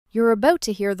You're about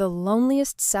to hear the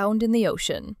loneliest sound in the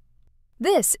ocean.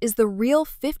 This is the real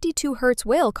 52 hertz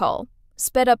whale call,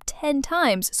 sped up 10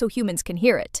 times so humans can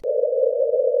hear it.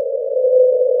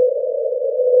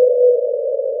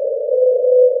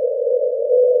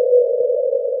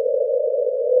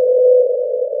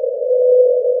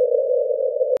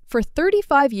 For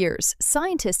 35 years,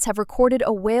 scientists have recorded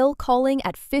a whale calling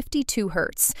at 52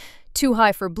 hertz. Too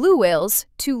high for blue whales,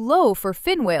 too low for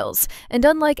fin whales, and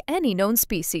unlike any known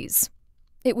species.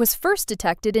 It was first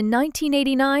detected in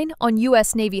 1989 on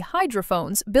U.S. Navy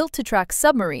hydrophones built to track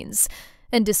submarines,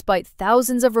 and despite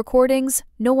thousands of recordings,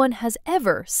 no one has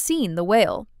ever seen the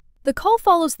whale. The call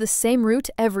follows the same route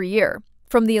every year,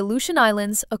 from the Aleutian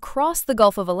Islands across the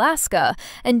Gulf of Alaska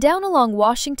and down along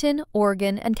Washington,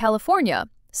 Oregon, and California,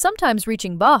 sometimes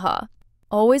reaching Baja.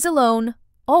 Always alone,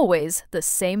 always the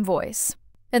same voice.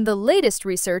 And the latest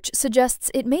research suggests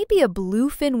it may be a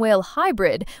bluefin whale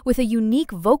hybrid with a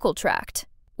unique vocal tract,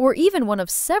 or even one of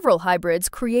several hybrids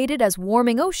created as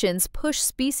warming oceans push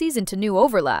species into new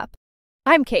overlap.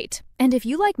 I'm Kate, and if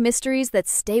you like mysteries that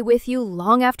stay with you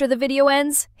long after the video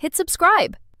ends, hit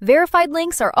subscribe. Verified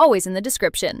links are always in the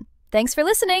description. Thanks for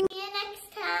listening! See you next